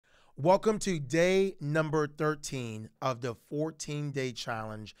Welcome to day number 13 of the 14-day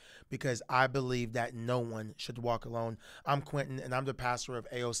challenge, because I believe that no one should walk alone. I'm Quintin, and I'm the pastor of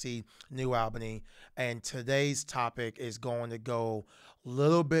AOC New Albany, and today's topic is going to go a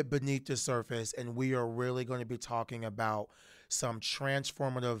little bit beneath the surface, and we are really going to be talking about some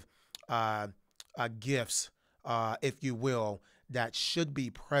transformative gifts, if you will, that should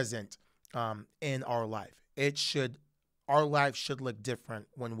be present in our life. Our life should look different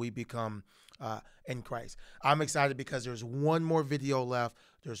when we become in Christ. I'm excited because there's one more video left.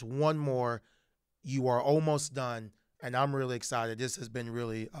 There's one more. You are almost done, and I'm really excited. This has been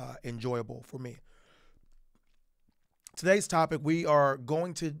really enjoyable for me. Today's topic, we are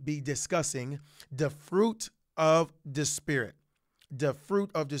going to be discussing the fruit of the Spirit. The fruit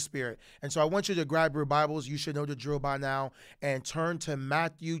of the Spirit. And so I want you to grab your Bibles. You should know the drill by now, and turn to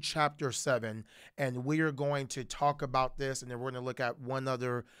Matthew chapter 7. And we are going to talk about this, and then we're going to look at one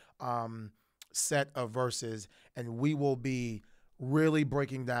other set of verses, and we will be really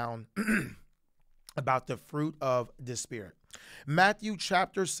breaking down about the fruit of the Spirit. Matthew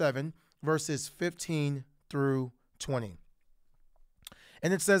chapter 7, verses 15 through 20.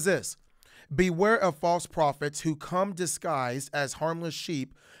 And it says this: "Beware of false prophets who come disguised as harmless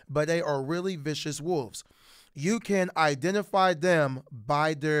sheep, but they are really vicious wolves. You can identify them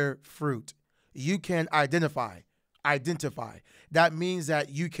by their fruit." You can identify. That means that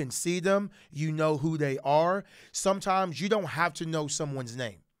you can see them. You know who they are. Sometimes you don't have to know someone's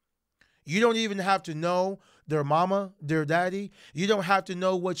name. You don't even have to know their mama, their daddy. You don't have to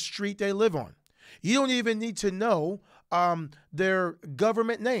know what street they live on. You don't even need to know their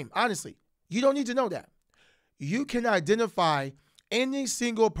government name, honestly. You don't need to know that. You can identify any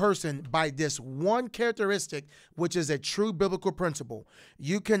single person by this one characteristic, which is a true biblical principle.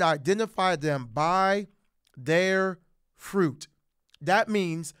 You can identify them by their fruit. That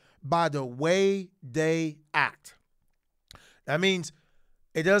means by the way they act. That means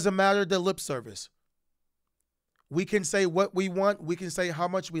it doesn't matter the lip service. We can say what we want. We can say how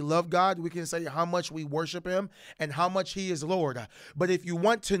much we love God. We can say how much we worship Him and how much He is Lord. But if you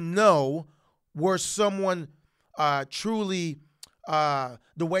want to know where someone truly, the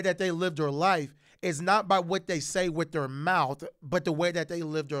way that they live their life is not by what they say with their mouth, but the way that they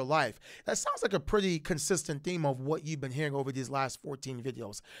live their life. That sounds like a pretty consistent theme of what you've been hearing over these last 14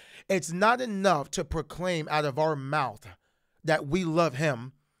 videos. It's not enough to proclaim out of our mouth that we love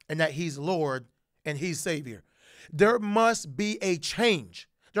Him and that He's Lord and He's Savior. There must be a change.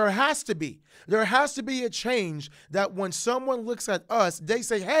 There has to be. There has to be a change that when someone looks at us, they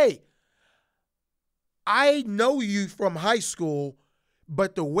say, "Hey, I know you from high school,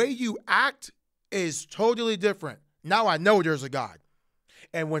 but the way you act is totally different. Now I know there's a God."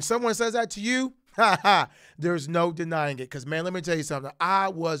 And when someone says that to you, there's no denying it. Because, man, let me tell you something. I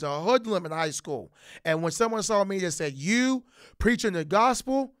was a hoodlum in high school. And when someone saw me that said, "You preaching the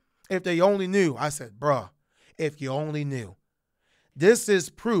gospel," if they only knew, I said, "Bruh, if you only knew." This is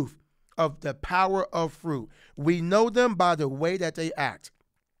proof of the power of fruit. We know them by the way that they act.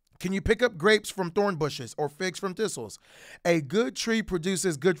 Can you pick up grapes from thorn bushes or figs from thistles? A good tree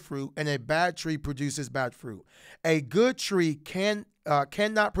produces good fruit, and a bad tree produces bad fruit. A good tree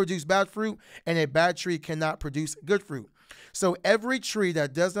cannot produce bad fruit, and a bad tree cannot produce good fruit. So every tree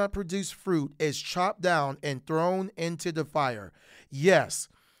that does not produce fruit is chopped down and thrown into the fire. Yes,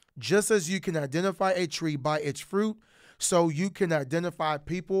 just as you can identify a tree by its fruit, so you can identify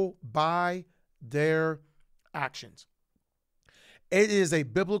people by their actions. It is a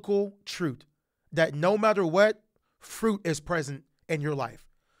biblical truth that no matter what, fruit is present in your life.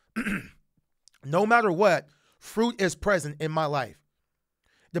 No matter what, fruit is present in my life.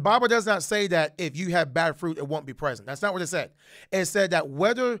 The Bible does not say that if you have bad fruit, it won't be present. That's not what it said. It said that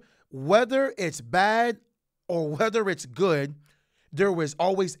whether it's bad or whether it's good, there was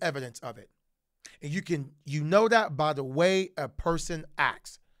always evidence of it. And you know that by the way a person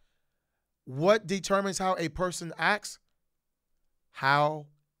acts. What determines how a person acts? How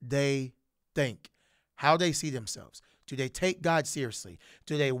they think, how they see themselves. Do they take God seriously?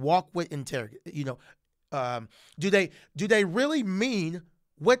 Do they walk with integrity? Do they really mean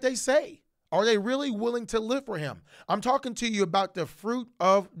what they say? Are they really willing to live for Him? I'm talking to you about the fruit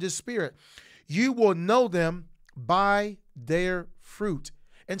of the Spirit. You will know them by their fruit.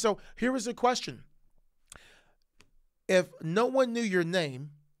 And so here is the question. If no one knew your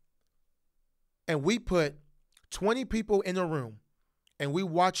name and we put 20 people in a room and we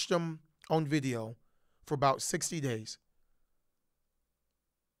watched them on video for about 60 days,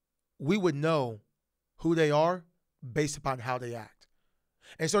 we would know who they are based upon how they act.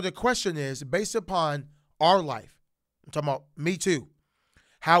 And so the question is, based upon our life, I'm talking about me too,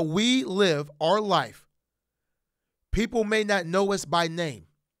 how we live our life, people may not know us by name,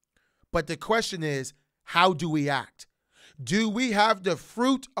 but the question is, how do we act? Do we have the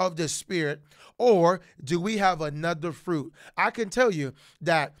fruit of the Spirit, or do we have another fruit? I can tell you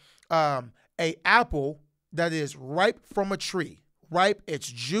that a apple that is ripe from a tree, ripe, it's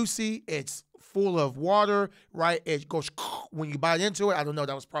juicy, it's full of water, right? It goes when you bite into it. I don't know,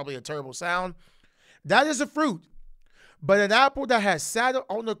 that was probably a terrible sound. That is a fruit. But an apple that has sat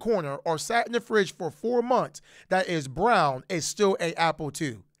on the corner or sat in the fridge for 4 months that is brown is still an apple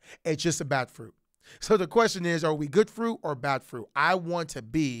too. It's just a bad fruit. So the question is, are we good fruit or bad fruit? I want to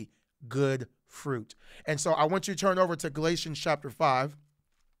be good fruit. And so I want you to turn over to Galatians chapter 5,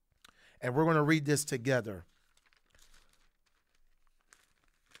 and we're going to read this together.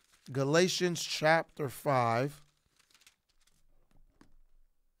 Galatians chapter 5,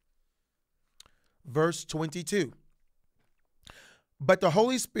 verse 22. But the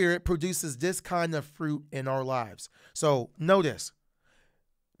Holy Spirit produces this kind of fruit in our lives. So notice,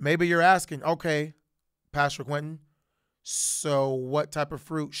 maybe you're asking, okay, Pastor Quintin, so what type of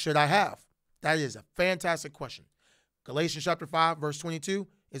fruit should I have? That is a fantastic question. Galatians chapter 5, verse 22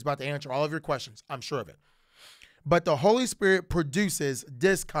 is about to answer all of your questions. I'm sure of it. But the Holy Spirit produces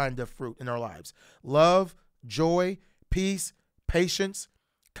this kind of fruit in our lives: love, joy, peace, patience,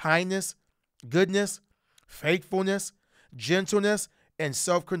 kindness, goodness, faithfulness, gentleness, and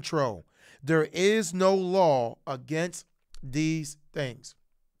self-control. There is no law against these things.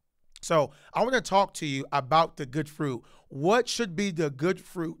 So I want to talk to you about the good fruit. What should be the good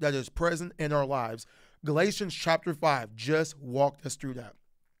fruit that is present in our lives? Galatians chapter 5 just walked us through that.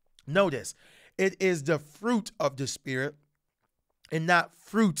 Notice, it is the fruit of the Spirit and not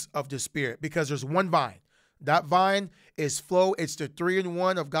fruits of the Spirit, because there's one vine. That vine is flow. It's the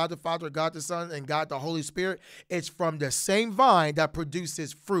 3-in-1 of God the Father, God the Son, and God the Holy Spirit. It's from the same vine that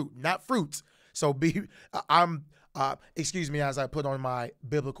produces fruit, not fruits. So excuse me as I put on my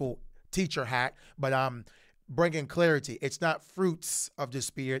biblical teacher hat, but I'm bringing clarity. It's not fruits of the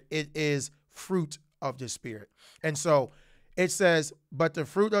Spirit. It is fruit of the Spirit. And so it says, but the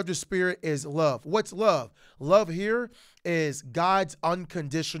fruit of the Spirit is love. What's love? Love here is God's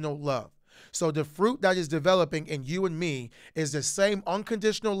unconditional love. So the fruit that is developing in you and me is the same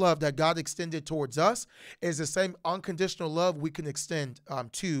unconditional love that God extended towards us, is the same unconditional love we can extend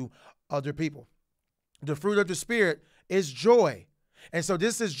to other people. The fruit of the Spirit is joy. And so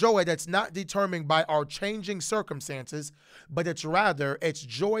this is joy that's not determined by our changing circumstances, but it's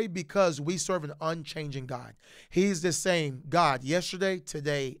joy because we serve an unchanging God. He's the same God yesterday,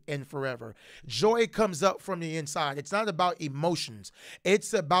 today, and forever. Joy comes up from the inside. It's not about emotions.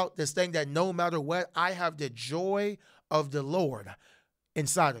 It's about this thing that no matter what, I have the joy of the Lord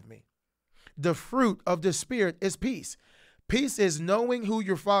inside of me. The fruit of the Spirit is peace. Peace is knowing who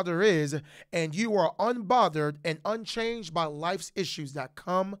your Father is, and you are unbothered and unchanged by life's issues that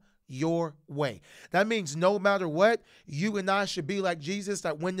come your way. That means no matter what, you and I should be like Jesus,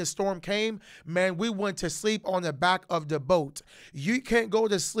 that when the storm came, man, we went to sleep on the back of the boat. You can't go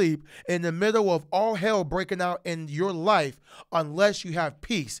to sleep in the middle of all hell breaking out in your life unless you have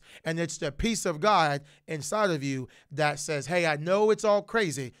peace. And it's the peace of God inside of you that says, hey, I know it's all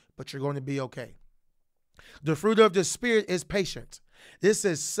crazy, but you're going to be okay. The fruit of the Spirit is patience. This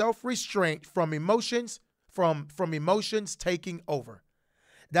is self-restraint from emotions, from emotions taking over.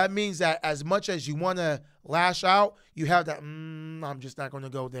 That means that as much as you want to lash out, you have that, I'm just not going to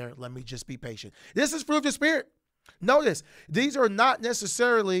go there. Let me just be patient. This is fruit of the Spirit. Notice, these are not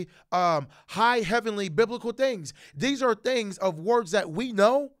necessarily high heavenly biblical things. These are things of words that we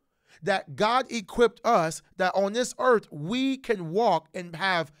know that God equipped us, that on this earth we can walk and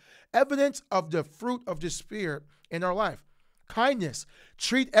have evidence of the fruit of the Spirit in our life. Kindness.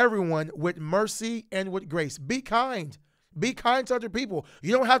 Treat everyone with mercy and with grace. Be kind. Be kind to other people.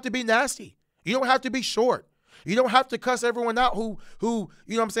 You don't have to be nasty. You don't have to be short. You don't have to cuss everyone out who you know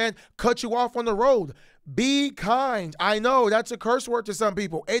what I'm saying, cut you off on the road. Be kind. I know that's a curse word to some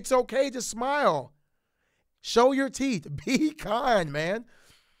people. It's okay to smile. Show your teeth. Be kind, man.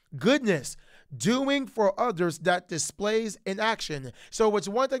 Goodness. Doing for others that displays in action. So it's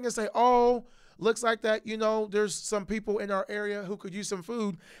one thing to say, oh, looks like that, there's some people in our area who could use some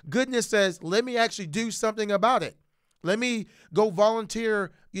food. Goodness says, let me actually do something about it. Let me go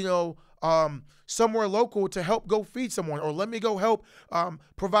volunteer, somewhere local to help go feed someone, or let me go help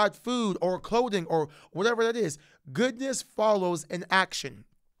provide food or clothing or whatever that is. Goodness follows in action.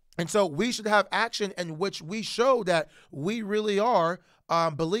 And so we should have action in which we show that we really are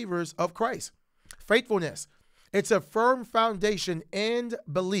believers of Christ. Faithfulness. It's a firm foundation and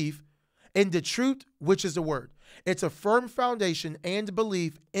belief in the truth, which is the word. It's a firm foundation and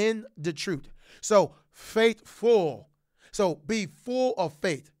belief in the truth. So faithful. So be full of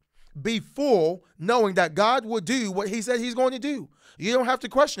faith. Be full knowing that God will do what he said he's going to do. You don't have to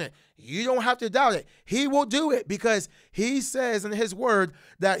question it. You don't have to doubt it. He will do it because he says in his word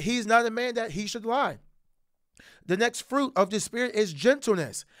that he's not a man that he should lie. The next fruit of the Spirit is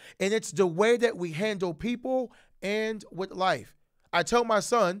gentleness, and it's the way that we handle people and with life. I tell my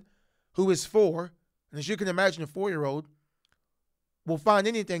son, who is 4, and as you can imagine, a 4-year-old will find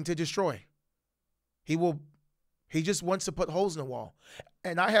anything to destroy. He just wants to put holes in the wall.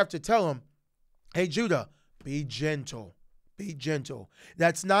 And I have to tell him, hey, Judah, be gentle. Be gentle.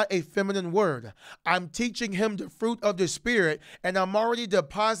 That's not a feminine word. I'm teaching him the fruit of the Spirit, and I'm already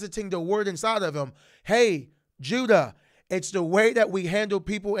depositing the word inside of him. Hey, Judah, it's the way that we handle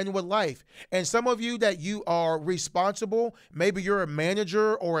people and with life. And some of you that you are responsible, maybe you're a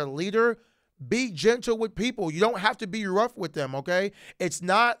manager or a leader, be gentle with people. You don't have to be rough with them, okay? It's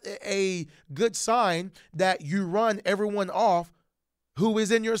not a good sign that you run everyone off who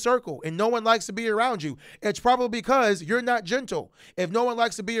is in your circle and no one likes to be around you. It's probably because you're not gentle. If no one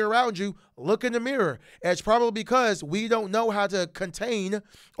likes to be around you, look in the mirror. It's probably because we don't know how to contain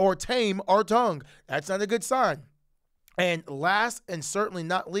or tame our tongue. That's not a good sign. And last and certainly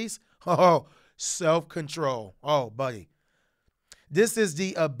not least, self-control. Oh, buddy. This is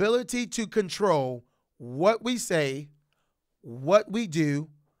the ability to control what we say, what we do,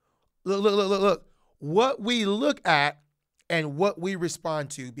 look, what we look at, and what we respond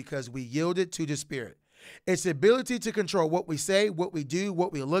to because we yielded to the Spirit. It's the ability to control what we say, what we do,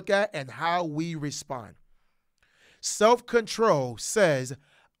 what we look at, and how we respond. Self-control says,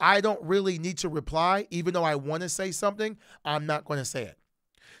 I don't really need to reply. Even though I want to say something, I'm not going to say it.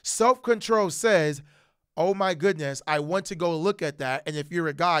 Self-control says, oh my goodness, I want to go look at that. And if you're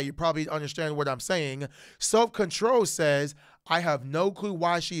a guy, you probably understand what I'm saying. Self-control says, I have no clue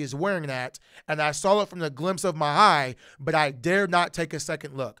why she is wearing that, and I saw it from the glimpse of my eye, but I dare not take a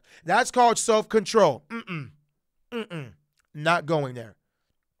second look. That's called self-control. Not going there.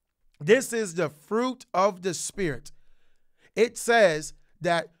 This is the fruit of the Spirit. It says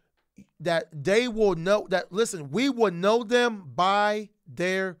that they will know that, listen, we will know them by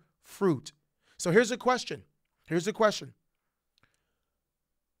their fruit. So here's a question.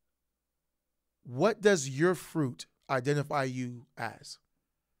 What does your fruit identify you as?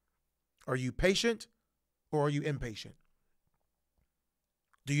 Are you patient or are you impatient?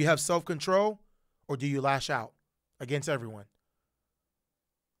 Do you have self-control or do you lash out against everyone?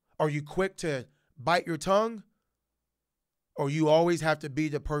 Are you quick to bite your tongue or you always have to be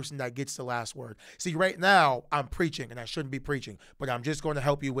the person that gets the last word? See, right now I'm preaching and I shouldn't be preaching, but I'm just going to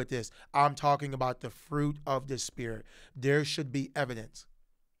help you with this. I'm talking about the fruit of the Spirit. There should be evidence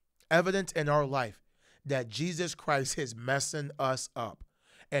in our life that Jesus Christ is messing us up.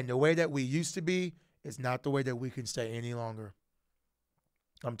 And the way that we used to be is not the way that we can stay any longer.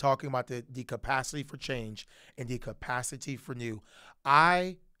 I'm talking about the capacity for change and the capacity for new.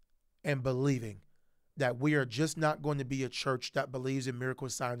 I am believing that we are just not going to be a church that believes in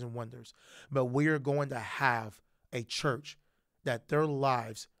miracles, signs, and wonders, but we are going to have a church that their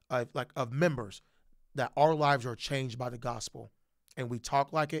lives, of members, that our lives are changed by the gospel. And we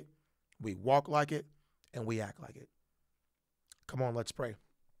talk like it, we walk like it, and we act like it. Come on, let's pray.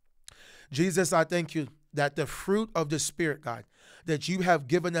 Jesus, I thank you that the fruit of the Spirit, God, that you have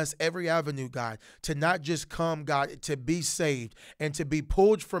given us every avenue, God, to not just come, God, to be saved and to be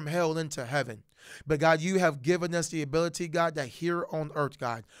pulled from hell into heaven. But God, you have given us the ability, God, that here on earth,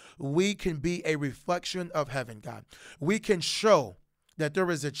 God, we can be a reflection of heaven, God. We can show that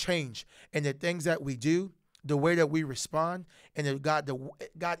there is a change in the things that we do, the way that we respond, and God,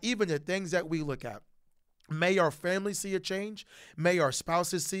 even the things that we look at. May our family see a change. May our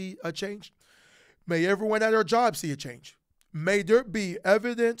spouses see a change. May everyone at our job see a change. May there be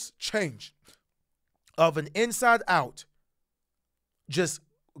evidence change of an inside out, just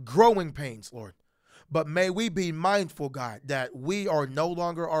growing pains, Lord. But may we be mindful, God, that we are no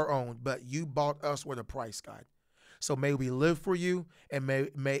longer our own, but you bought us with a price, God. So may we live for you, and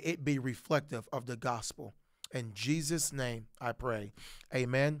may it be reflective of the gospel. In Jesus' name I pray.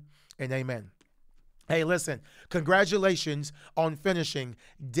 Amen and amen. Hey, listen, congratulations on finishing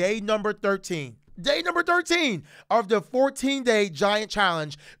day number 13. Day number 13 of the 14-day Giant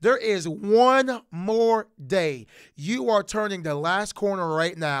Challenge. There is one more day. You are turning the last corner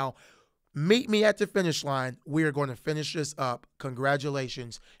right now. Meet me at the finish line. We are going to finish this up.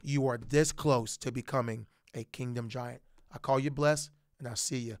 Congratulations. You are this close to becoming a Kingdom Giant. I call you blessed, and I'll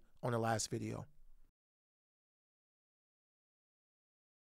see you on the last video.